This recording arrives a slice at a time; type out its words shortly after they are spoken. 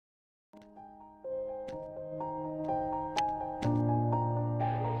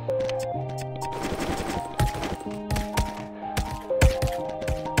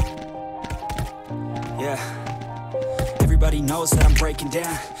Everybody knows that I'm breaking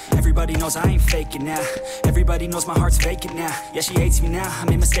down. Everybody knows I ain't faking now. Everybody knows my heart's vacant now. Yeah, she hates me now, I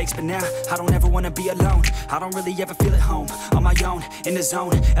made mistakes, but now I don't ever wanna be alone. I don't really ever feel at home. On my own, in the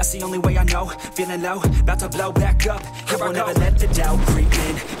zone, that's the only way I know. Feeling low, about to blow back up. I won't ever let the doubt creep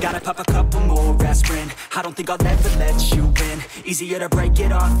in. Gotta pop a couple more aspirin. I don't think I'll ever let you in. Easier to break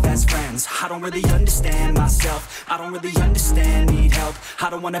it off as friends. I don't really understand myself. I don't really understand, need help. I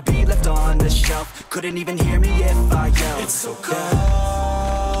don't wanna be left on the shelf. Couldn't even hear me if I yelled. It's so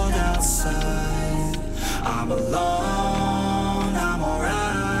cold outside, I'm alone, I'm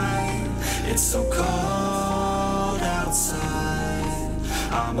alright. It's so cold outside,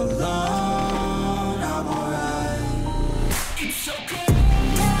 I'm alone, I'm alright. It's so cold.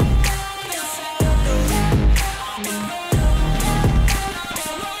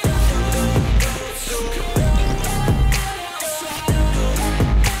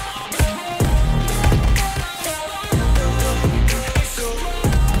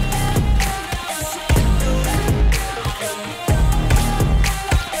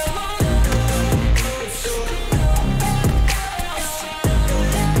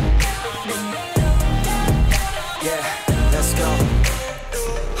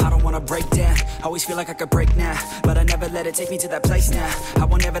 Break down, always feel like I could break now, but I never let it take me to that place now. I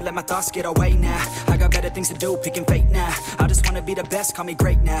won't ever let my thoughts get away now. I got better things to do, picking fate now. I just wanna be the best, call me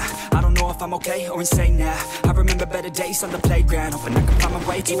great now. I don't know if I'm okay or insane now. I remember better days on the playground, hoping I can find my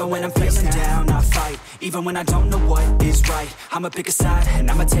way. Even when I'm feeling down, I fight. Even when I don't know what is right, I'ma pick a side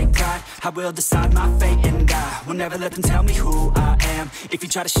and I'ma take pride. I will decide my fate and I will never let them tell me who I am. If you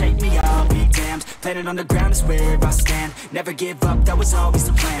try to shake me, I'll be damned. Planet on the ground is where I stand. Never give up, that was always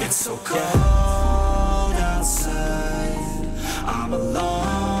the plan. It's so cold outside, I'm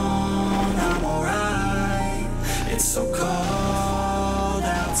alone, I'm alright. It's so cold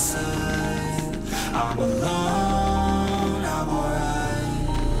outside, I'm alone, I'm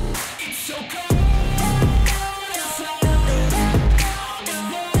alright. It's so cold.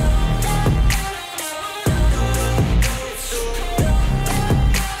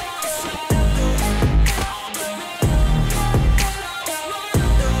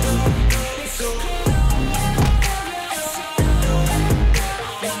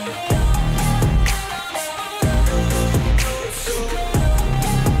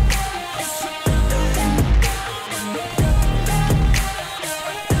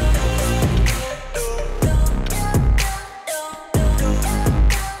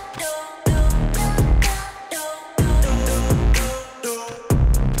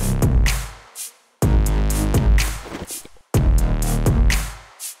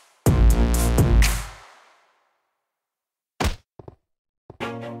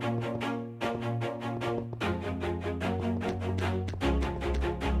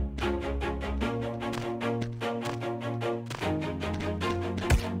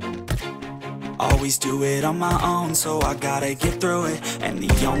 Always do it on my own, so I gotta get through it. And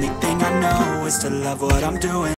the only thing I know is to love what I'm doing.